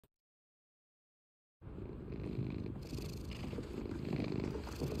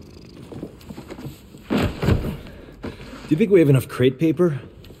you think we have enough crate paper?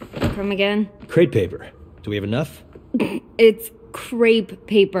 Come again? Crate paper. Do we have enough? It's crepe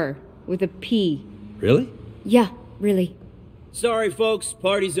paper with a P. Really? Yeah, really. Sorry, folks.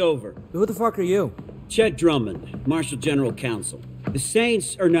 Party's over. Who the fuck are you? Chet Drummond, Marshal General Counsel. The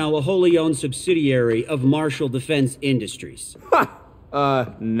Saints are now a wholly owned subsidiary of Marshall Defense Industries.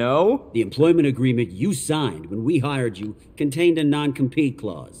 No? The employment agreement you signed when we hired you contained a non-compete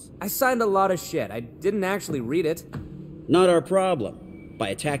clause. I signed a lot of shit. I didn't actually read it. Not our problem. By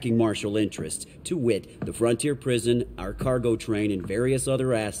attacking Marshall interests, to wit, the Frontier Prison, our cargo train, and various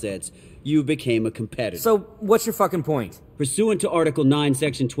other assets, you became a competitor. So, what's your fucking point? Pursuant to Article 9,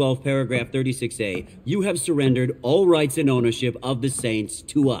 Section 12, Paragraph 36A, you have surrendered all rights and ownership of the Saints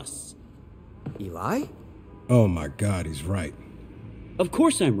to us. Eli? Oh my God, he's right. Of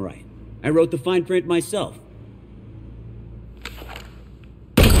course I'm right. I wrote the fine print myself.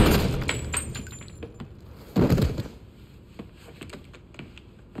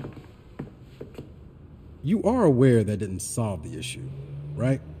 You are aware that didn't solve the issue,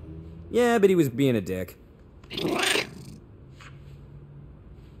 right? Yeah, but he was being a dick.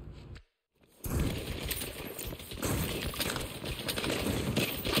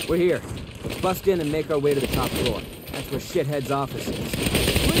 We're here. Let's bust in and make our way to the top floor. That's where Shithead's office is.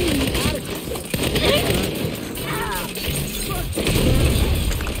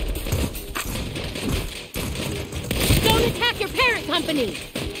 Don't attack your parent company!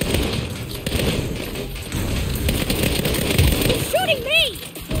 He's shooting me!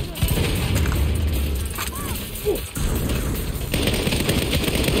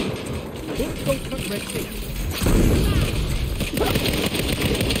 Don't cut red tape.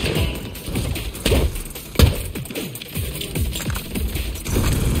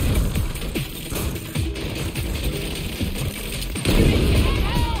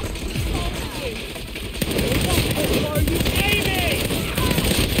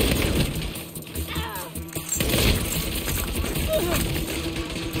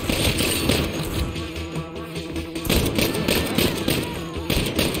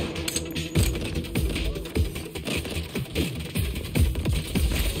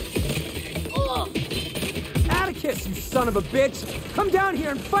 You son of a bitch! Come down here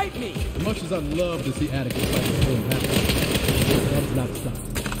and fight me! As much as I'd love to see Atticus fight the film happen, that is not a stop.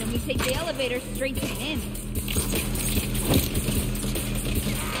 Then we take the elevator straight to him.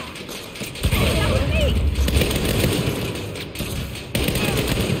 Hey, that was me!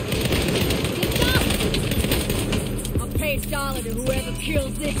 Get down! I'll pay $1 to whoever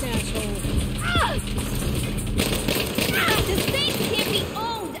kills this asshole. The Saints can't be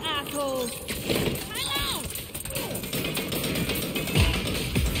owned, assholes!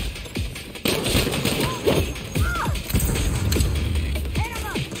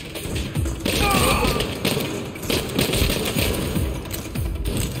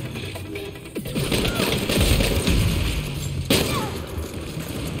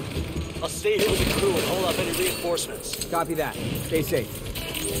 Stay here with the crew and hold up any reinforcements. Copy that. Stay safe.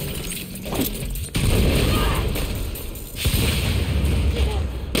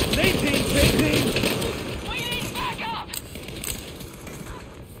 Same team, same team! We need backup!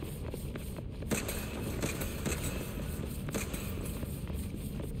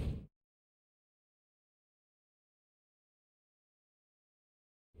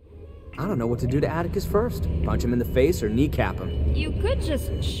 I don't know what to do to Atticus first. Punch him in the face or kneecap him. You could just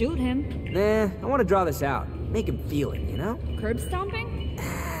shoot him. Nah, I want to draw this out. Make him feel it, you know? Curb stomping?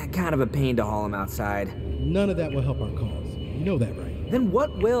 Kind of a pain to haul him outside. None of that will help our cause. You know that, right? Then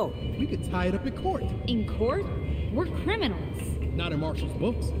what will? We could tie it up in court. In court? We're criminals. Not in Marshall's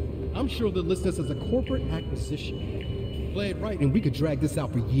books. I'm sure they'll list us as a corporate acquisition. Play it right and we could drag this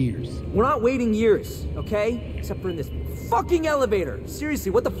out for years. We're not waiting years, okay? Except for in this fucking elevator.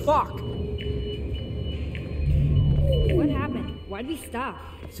 Seriously, what the fuck? What happened? Why'd we stop?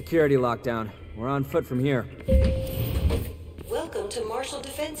 Security lockdown. We're on foot from here. Welcome to Marshall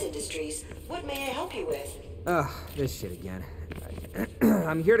Defense Industries. What may I help you with? Ugh, this shit again.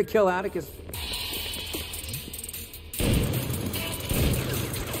 I'm here to kill Atticus.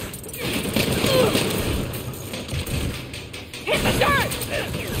 Hit the dirt!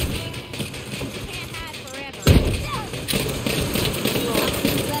 Can't hide forever.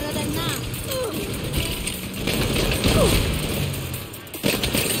 Better than not.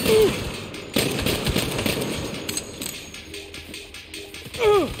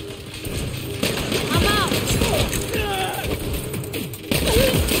 I'm out!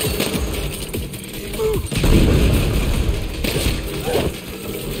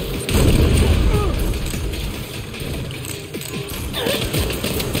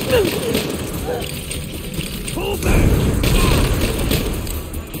 Pull back!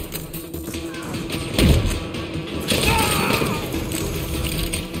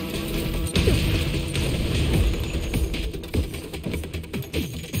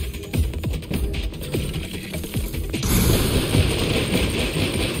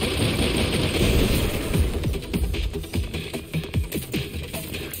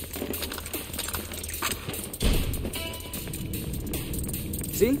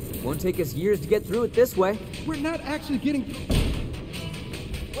 See? Won't take us years to get through it this way. We're not actually getting...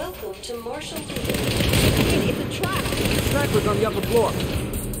 Welcome to Marshall Defense. It's a trap. Sniper's on the upper floor.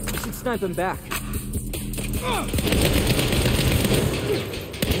 We should snipe him back.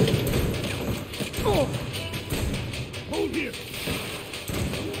 Hold here.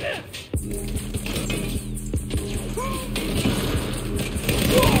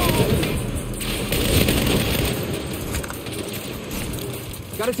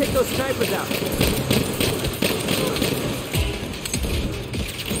 Gotta take those snipers out.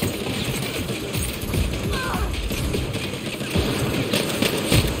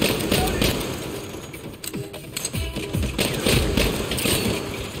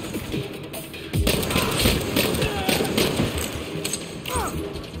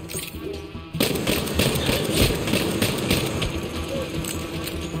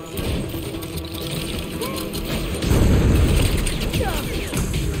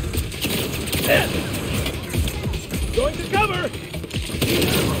 Going to cover!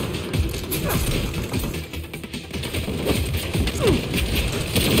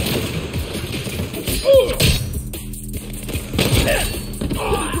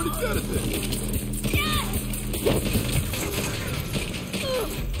 Pretty good at this.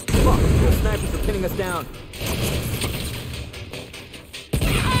 Fuck, those snipers are pinning us down.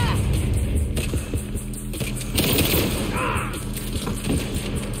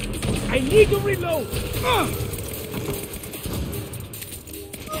 I need to reload!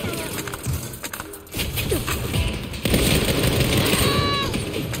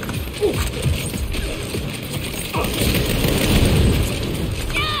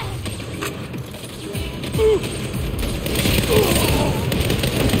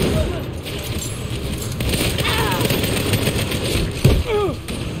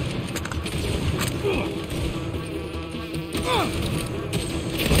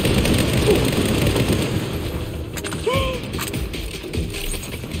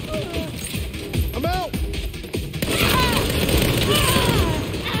 I'm out.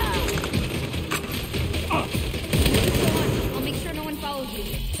 I'll make sure no one follows you.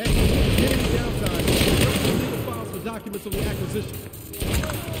 Hey, get any downtime. Check the legal files for documents on the acquisition.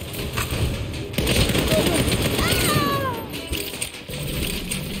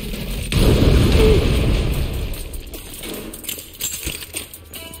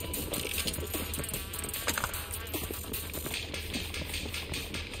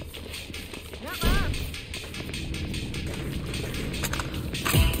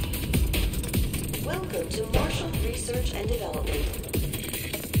 Welcome to Marshall Research and Development.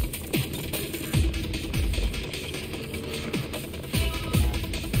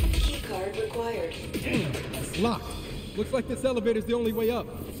 Keycard required. It's locked. Looks like this elevator's the only way up.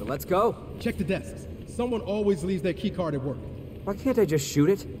 So let's go. Check the desks. Someone always leaves their keycard at work. Why can't I just shoot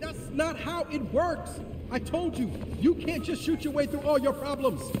it? That's not how it works. I told you, you can't just shoot your way through all your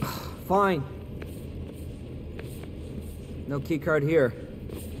problems. Fine. No keycard here.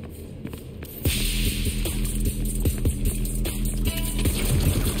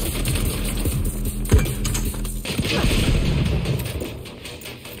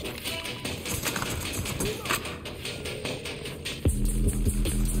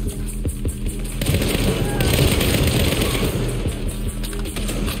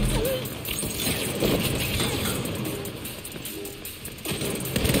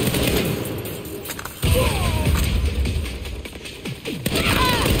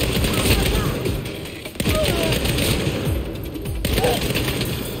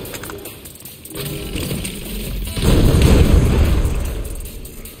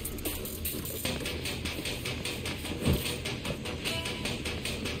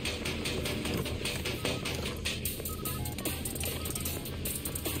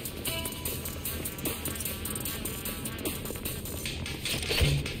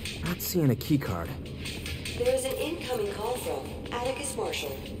 Not seeing a keycard. There is an incoming call from Atticus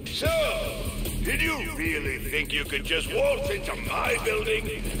Marshall. So, did you really think you could just waltz into my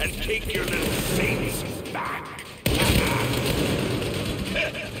building and take your little things back?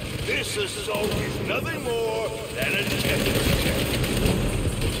 This is always nothing more than a test.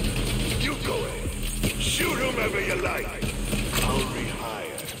 You go ahead. Shoot whomever you like. I'll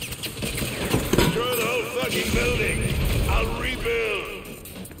rehire. Destroy the whole fucking building. I'll rebuild.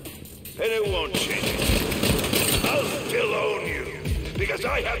 And it won't change it. I'll still own you, because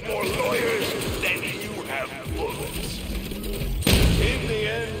I have more lawyers than you have bullets. In the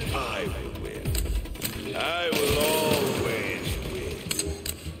end, I will win. I will always win.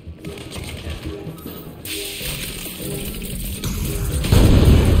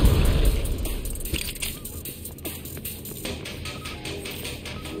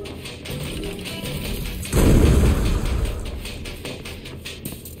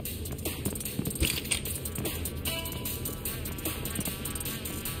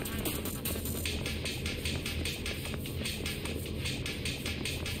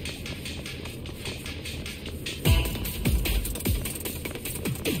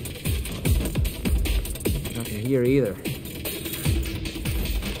 here either.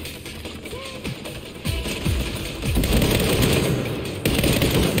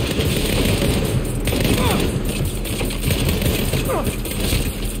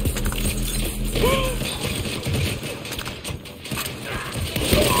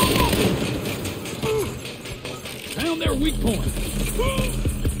 Found their weak point.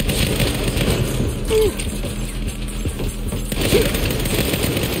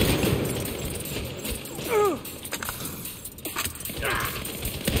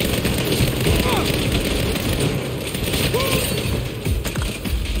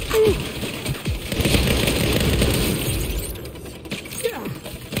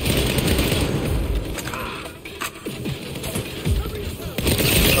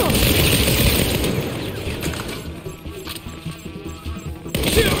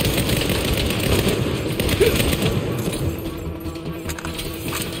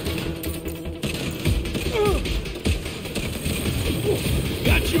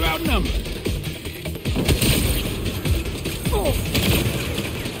 Got you outnumbered.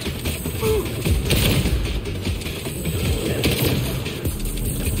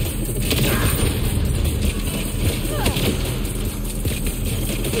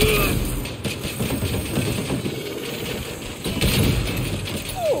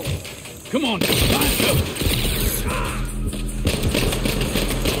 Come on, line up.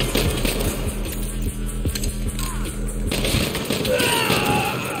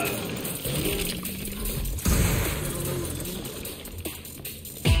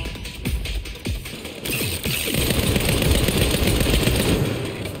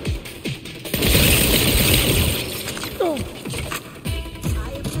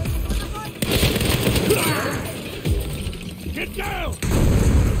 Get down!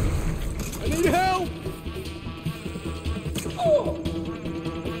 I need help!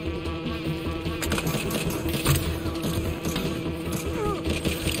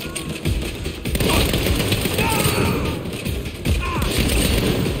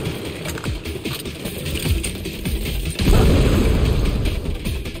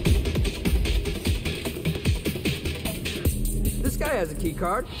 This guy has a key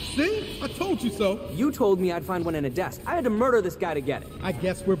card. See? I told you so. You told me I'd find one in a desk. I had to murder this guy to get it. I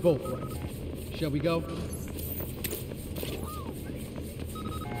guess we're both right. Shall we go?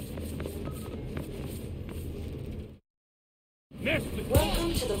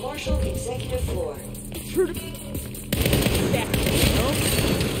 Welcome to the Marshall Executive Floor.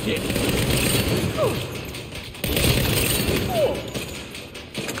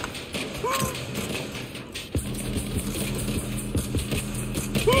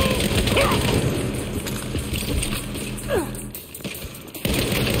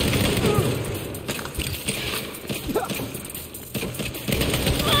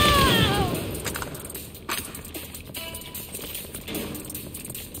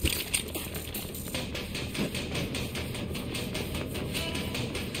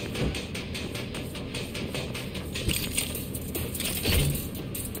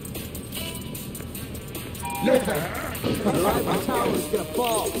 Alright, my tower's gonna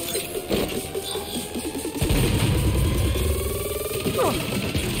fall.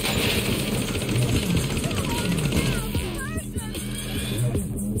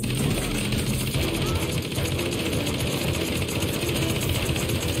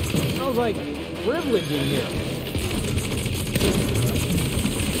 Smells like privilege in here.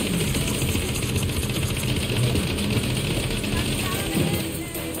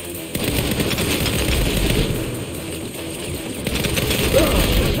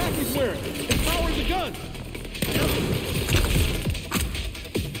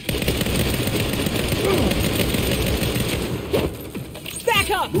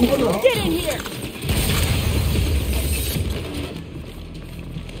 Get in here!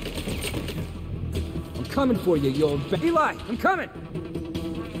 I'm coming for you, you old Eli, I'm coming!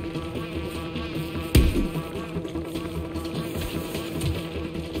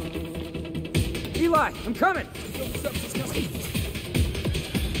 Eli, I'm coming!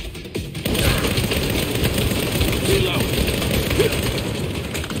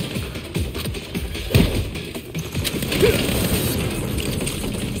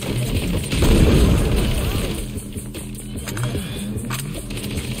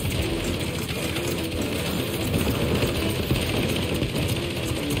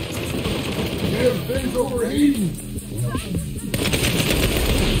 Thing's overheating.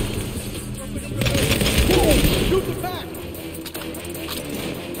 Shoot the back.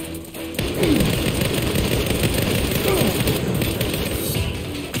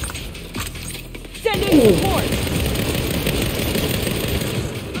 Send in support!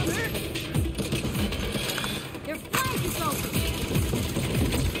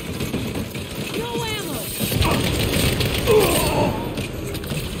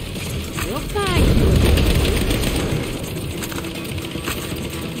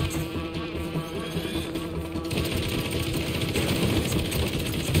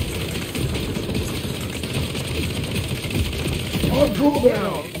 Go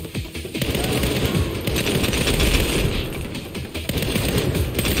down!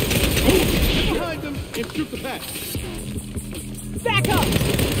 Get behind them and shoot the pack! Back up!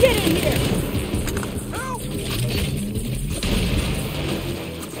 Get in here! Help!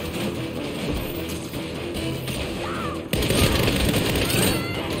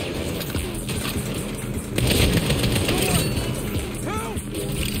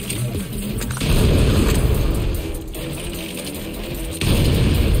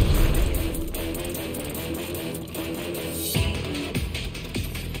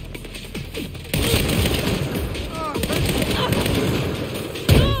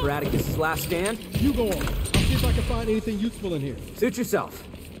 Atticus' last stand? You go on. I'll see if I can find anything useful in here. Suit yourself.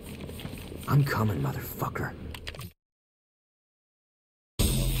 I'm coming, motherfucker.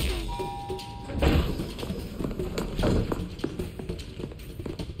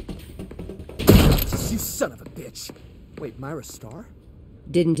 You son of a bitch. Wait, Myra Starr?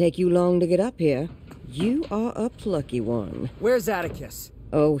 Didn't take you long to get up here. You are a plucky one. Where's Atticus?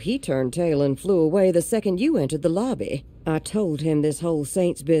 Oh, he turned tail and flew away the second you entered the lobby. I told him this whole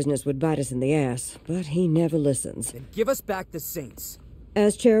Saints business would bite us in the ass, but he never listens. Then give us back the Saints.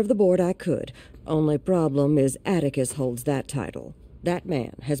 As chair of the board, I could. Only problem is Atticus holds that title. That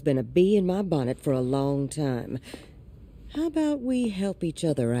man has been a bee in my bonnet for a long time. How about we help each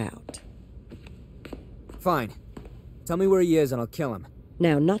other out? Fine. Tell me where he is and I'll kill him.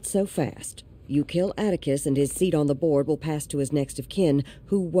 Now, not so fast. You kill Atticus and his seat on the board will pass to his next of kin,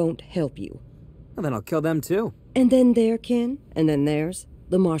 who won't help you. Well, then I'll kill them too. And then their kin, and then theirs.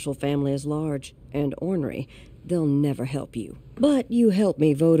 The Marshall family is large and ornery. They'll never help you. But you help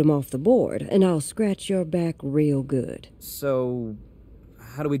me vote him off the board, and I'll scratch your back real good. So,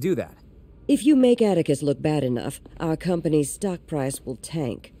 how do we do that? If you make Atticus look bad enough, our company's stock price will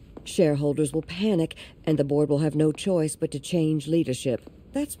tank. Shareholders will panic, and the board will have no choice but to change leadership.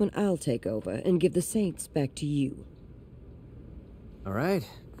 That's when I'll take over and give the Saints back to you. All right,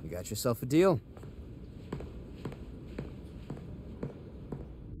 you got yourself a deal.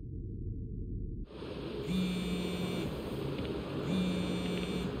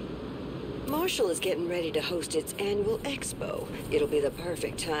 Marshall is getting ready to host its annual expo. It'll be the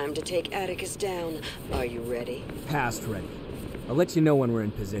perfect time to take Atticus down. Are you ready? Past ready. I'll let you know when we're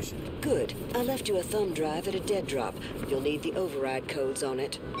in position. Good. I left you a thumb drive at a dead drop. You'll need the override codes on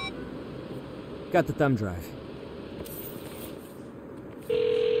it. Got the thumb drive.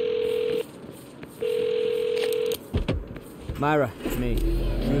 Myra, it's me.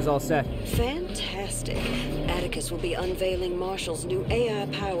 He was all set. Fantastic. Atticus will be unveiling Marshall's new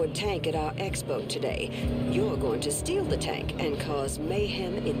AI-powered tank at our expo today. You're going to steal the tank and cause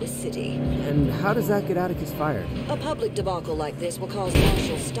mayhem in the city. And how does that get Atticus fired? A public debacle like this will cause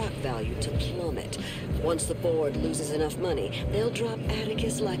Marshall's stock value to plummet. Once the board loses enough money, they'll drop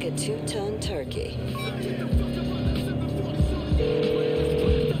Atticus like a 2-ton turkey.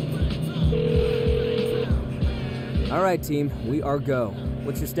 All right, team. We are go.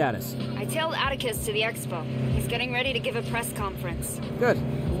 What's your status? I tailed Atticus to the expo. He's getting ready to give a press conference. Good.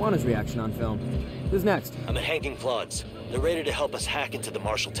 I want his reaction on film. Who's next? I'm at Hanging Clods. They're ready to help us hack into the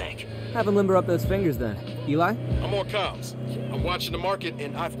Marshall tank. Have him limber up those fingers then. Eli? I'm on comms. I'm watching the market,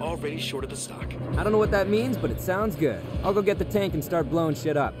 and I've already shorted the stock. I don't know what that means, but it sounds good. I'll go get the tank and start blowing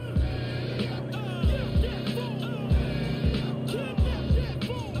shit up.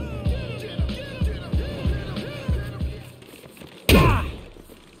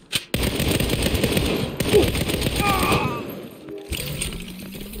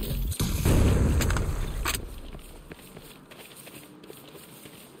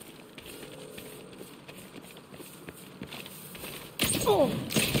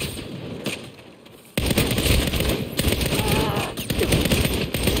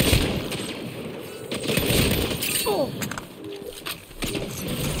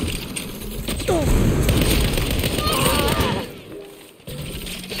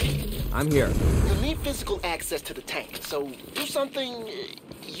 I'm here. You'll need physical access to the tank, so do something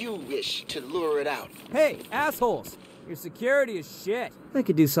you wish to lure it out. Hey, assholes! Your security is shit. I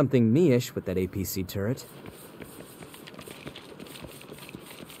could do something me-ish with that APC turret.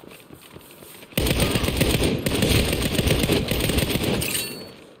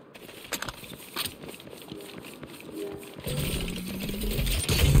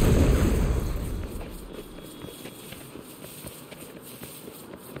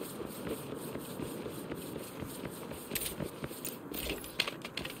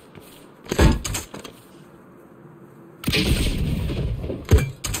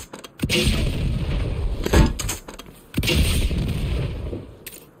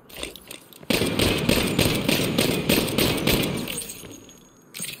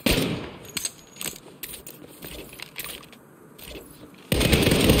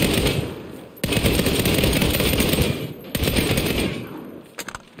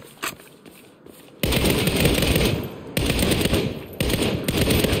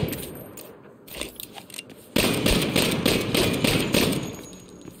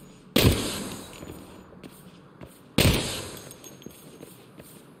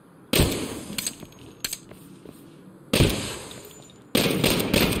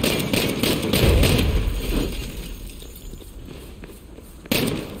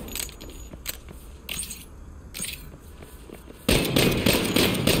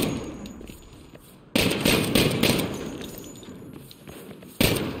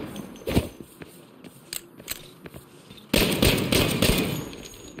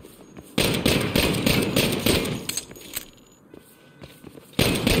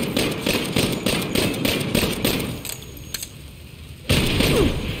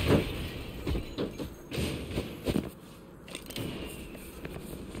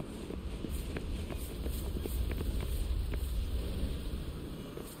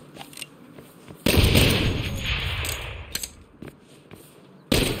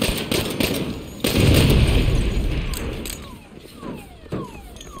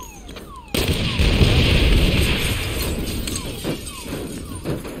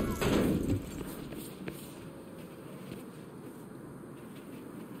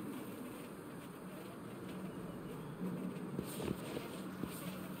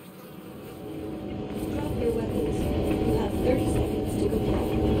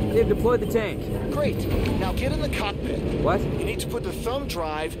 They've deployed the tank. Great. Now get in the cockpit. What? You need to put the thumb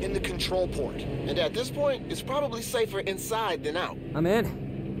drive in the control port. And at this point, it's probably safer inside than out. I'm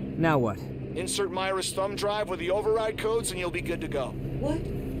in. Now what? Insert Myra's thumb drive with the override codes and you'll be good to go. What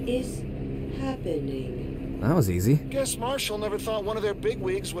is happening? That was easy. Guess Marshall never thought one of their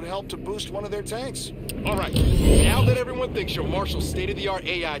bigwigs would help to boost one of their tanks. All right, now that everyone thinks you're Marshall's state-of-the-art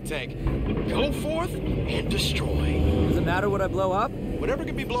AI tank, go forth and destroy. Does it matter what I blow up? Whatever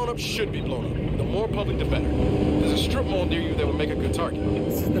can be blown up should be blown up. The more public, the better. There's a strip mall near you that would make a good target.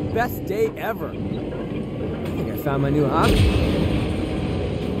 This is the best day ever. I think I found my new hobby.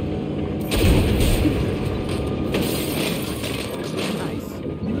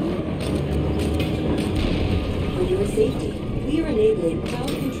 Safety. We are enabling crowd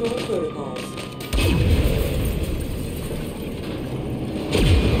control protocols.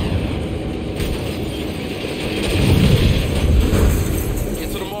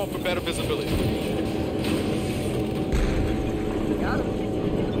 Into the mall for better visibility. Got it.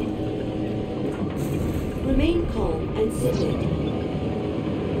 Remain calm and sedate.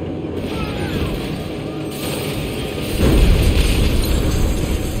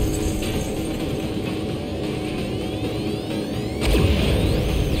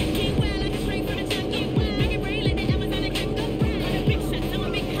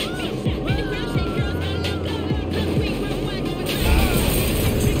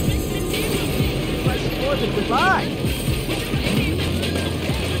 Goodbye.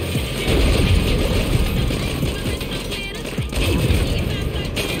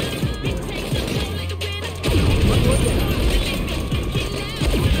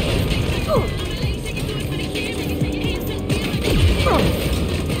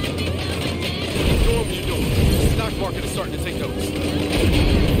 Doing what you're doing. The stock market is starting to take notice.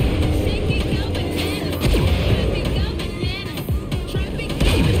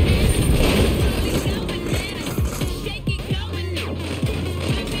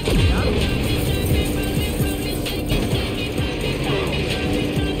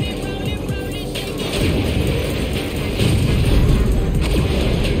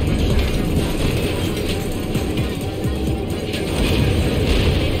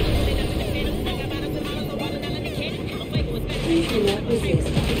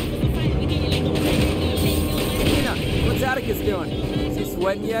 What's Atticus doing? Is he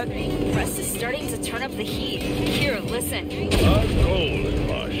sweating yet? Russ is starting to turn up the heat. Here, listen. Our goal,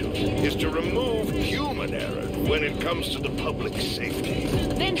 Marshall, is to remove human error when it comes to the public's safety.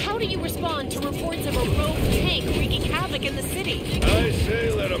 Then how do you respond to reports of a rogue tank wreaking havoc in the city? I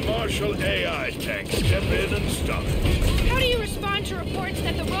say let a Marshall AI tank step in and stop it. How do you respond to reports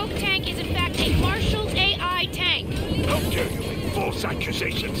that the rogue tank is in fact a Marshall AI tank? How dare you make false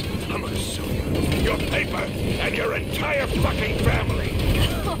accusations? I'm gonna sue you, your paper, and your entire fucking family.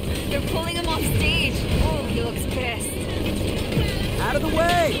 They're pulling him off stage. Oh, he looks pissed. Out of the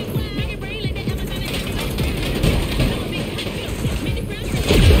way!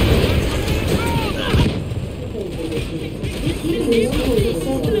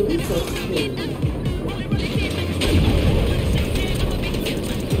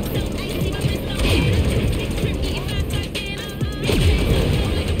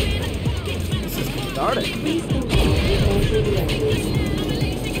 This is cathartic.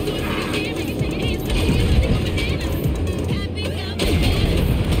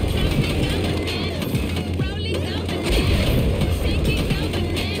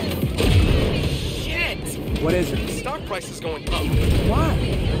 What is it? The stock price is going up. Why?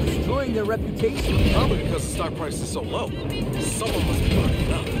 Destroying their reputation. Probably because the stock price is so low. Someone must be burning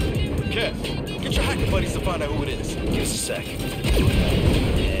it up. Kev, get your hacker buddies to find out who it is. Give us a sec.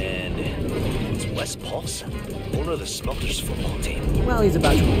 And it's Wes Paulson, owner of the Smelters football team. Well, he's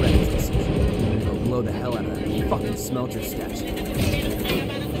about to regret his decision. He'll blow the hell out of that fucking smelter statue.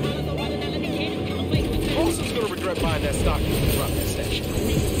 Paulson's gonna regret buying that stock when he dropped that statue.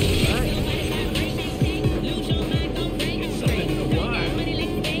 Right.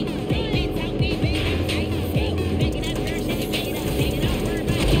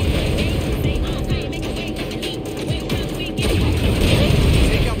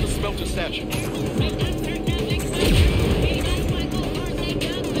 Take out the smelter statue.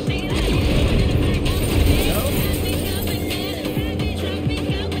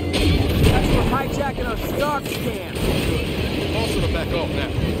 That's for hijacking our stock scam. Also to back off now.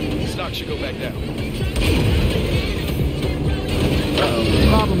 Stock should go back down.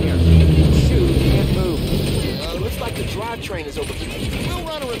 Problem here. Shoot, can't move. Looks like the drivetrain is overheating. We'll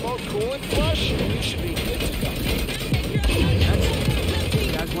run a remote coolant flush, and we should be good to go.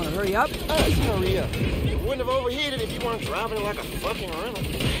 You guys want to hurry up? Let's hurry up. It wouldn't have overheated if you weren't driving like a fucking rental.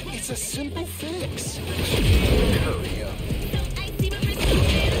 It's a simple fix. Hurry up.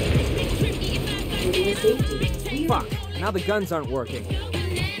 Fuck, now the guns aren't working. You're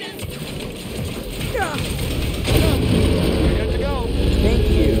good to go. Thank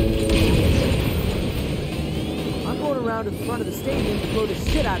you. I'm going around to the front of the stadium to blow the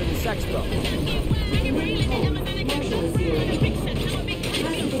shit out of this expo.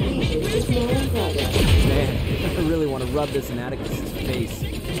 Man, I really want to rub this in Atticus' face.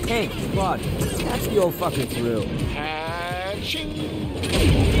 Tank, squad, catch the old fucker through.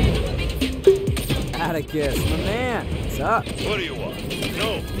 Atticus, my man, what's up? What do you want?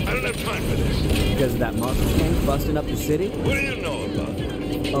 No, I don't have time for this. Because of that Marshall tank busting up the city? What do you know about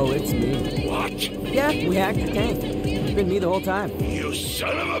it? Oh, it's me. What? Yeah, we hacked the tank. It's been me the whole time. You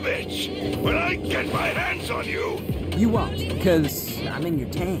son of a bitch! When I get my hands on you... You won't, because I'm in your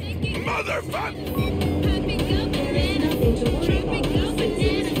tank. Motherfucker!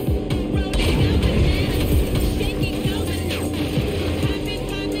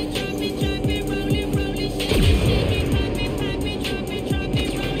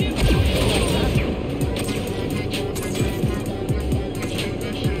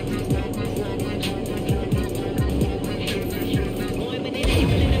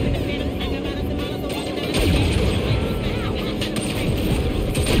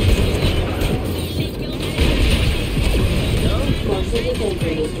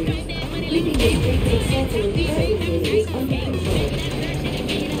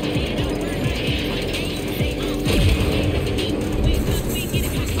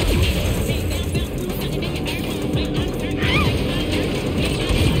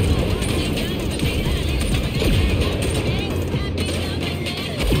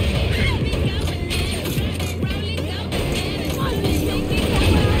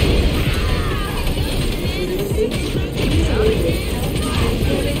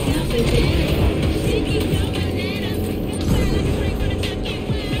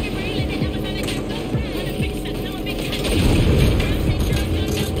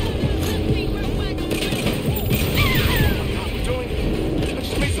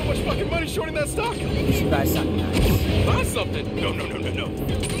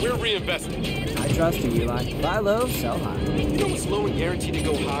 Low, sell high. You know what's low and guaranteed to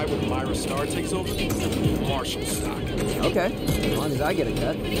go high when Myra Star takes over? Marshall stock. Okay, as long as I get a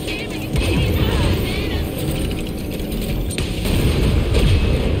cut. My,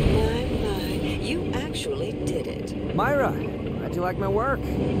 you actually did it. Myra, how'd you like my work?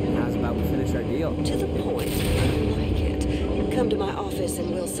 How's about we finish our deal? To the point. I like it. Come to my office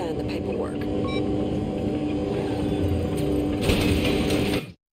and we'll sign the paperwork.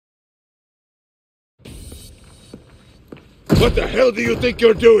 What the hell do you think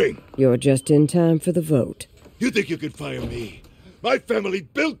you're doing? You're just in time for the vote. You think you could fire me? My family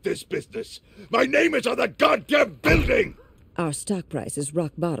built this business. My name is on the goddamn building! Our stock price is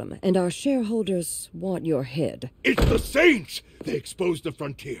rock bottom, and our shareholders want your head. It's the Saints! They exposed the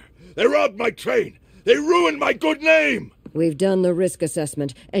frontier. They robbed my train. They ruined my good name! We've done the risk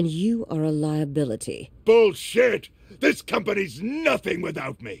assessment, and you are a liability. Bullshit! This company's nothing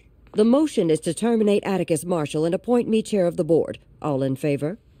without me. The motion is to terminate Atticus Marshall and appoint me chair of the board. All in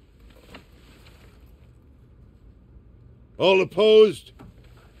favor? All opposed?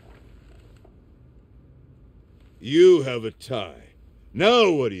 You have a tie.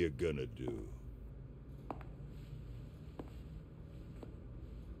 Now what are you gonna do?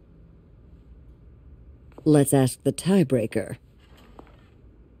 Let's ask the tiebreaker.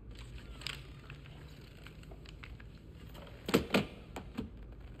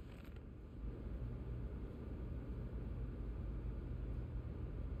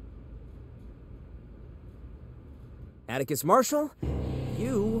 Atticus Marshall,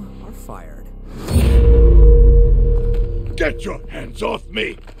 you are fired. Get your hands off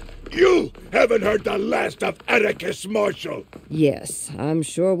me! You haven't heard the last of Atticus Marshall! Yes, I'm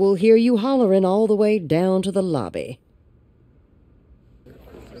sure we'll hear you hollering all the way down to the lobby.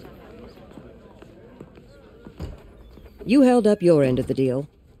 You held up your end of the deal.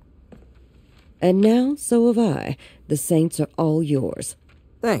 And now, so have I. The Saints are all yours.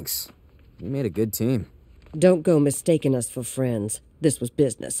 Thanks. You made a good team. Don't go mistaking us for friends. This was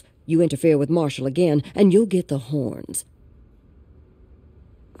business. You interfere with Marshall again, and you'll get the horns.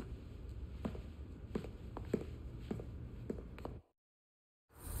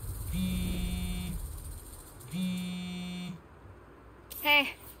 Hey,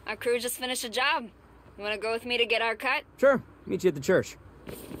 our crew just finished a job. You want to go with me to get our cut? Sure. Meet you at the church.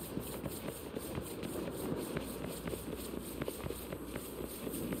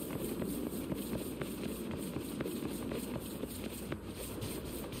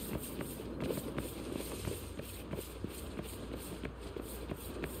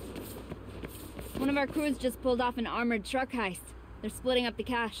 of our crews just pulled off an armored truck heist. They're splitting up the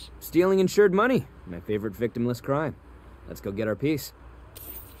cash. Stealing insured money. My favorite victimless crime. Let's go get our piece.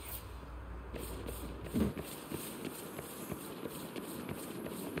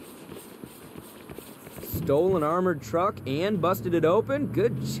 Stole an armored truck and busted it open?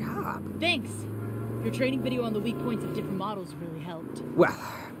 Good job. Thanks. Your training video on the weak points of different models really helped. Well,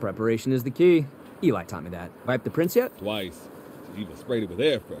 preparation is the key. Eli taught me that. Wipe the prints yet? Twice. She even sprayed it with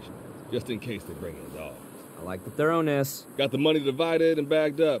air freshener, just in case they bring in dogs. I like the thoroughness. Got the money divided and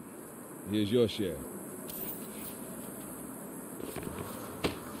bagged up. Here's your share.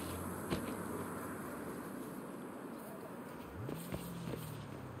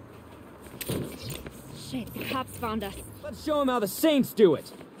 Shit, the cops found us. Let's show them how the Saints do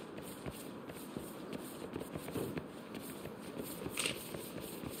it.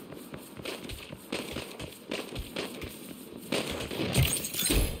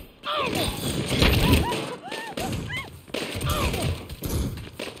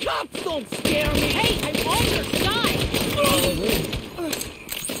 Cops don't scare me! Hey, I'm on your side!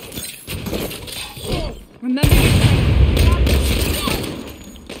 Remember your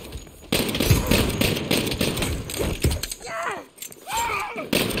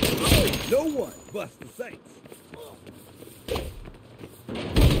No one busts the Saints.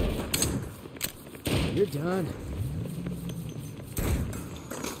 You're done.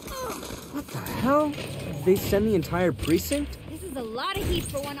 What the hell? Did they send the entire precinct? This is a lot of heat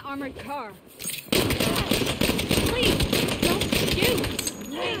for one armored car. Please, don't shoot!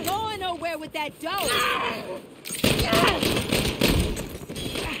 You ain't going nowhere with that dough!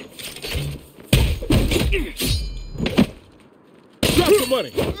 Drop the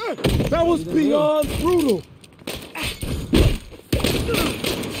money! That was beyond brutal!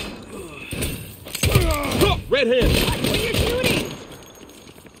 Red hand! Where you shooting?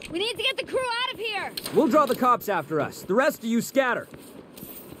 We need to get the crew out of here! We'll draw the cops after us. The rest of you scatter.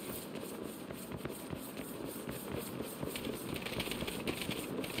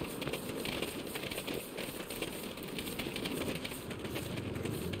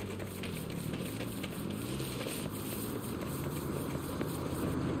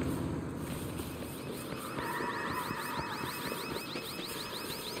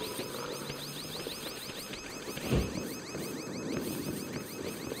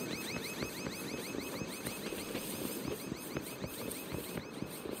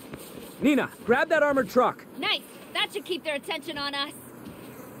 Nina, grab that armored truck. Nice! That should keep their attention on us.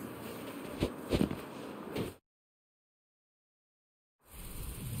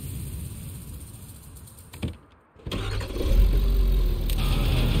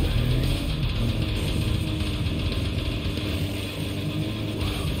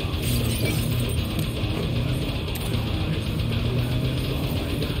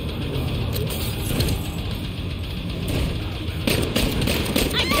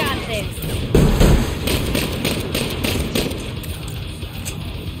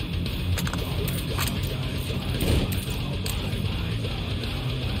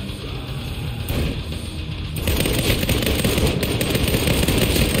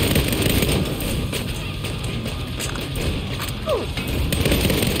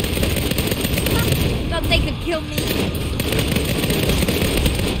 They could kill me.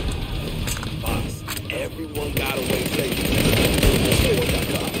 Boss, everyone got away safely.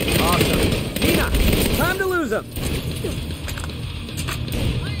 Awesome. Nina, time to lose him.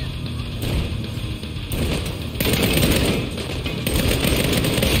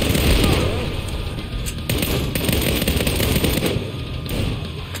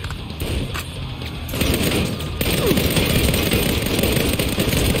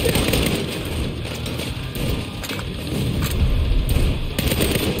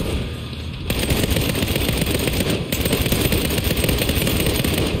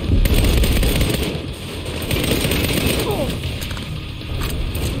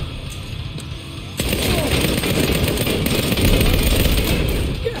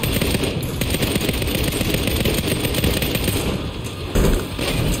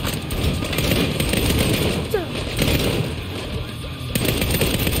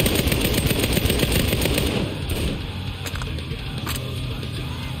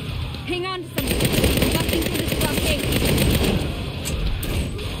 Hang on to something. Busting through this blockade.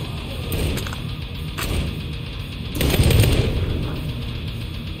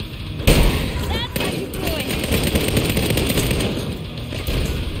 That's how you do it.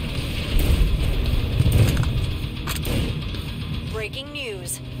 Breaking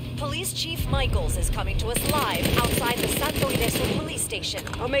news. Police Chief Michaels is coming to us live outside the Santo Ileso police station.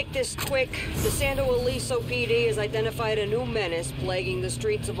 I'll make this quick. The Santo Ileso PD has identified a new menace plaguing the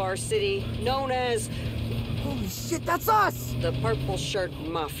streets of our city, known as... Holy shit, that's us! the Purple Shirt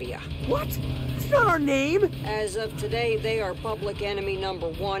Mafia. What? That's not our name! As of today, they are public enemy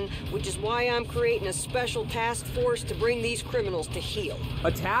 #1, which is why I'm creating a special task force to bring these criminals to heel.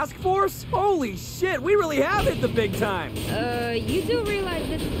 A task force? Holy shit, we really have hit the big time! You do realize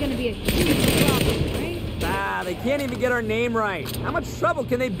this is gonna be a huge problem, right? Ah, they can't even get our name right. How much trouble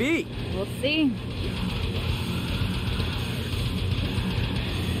can they be? We'll see.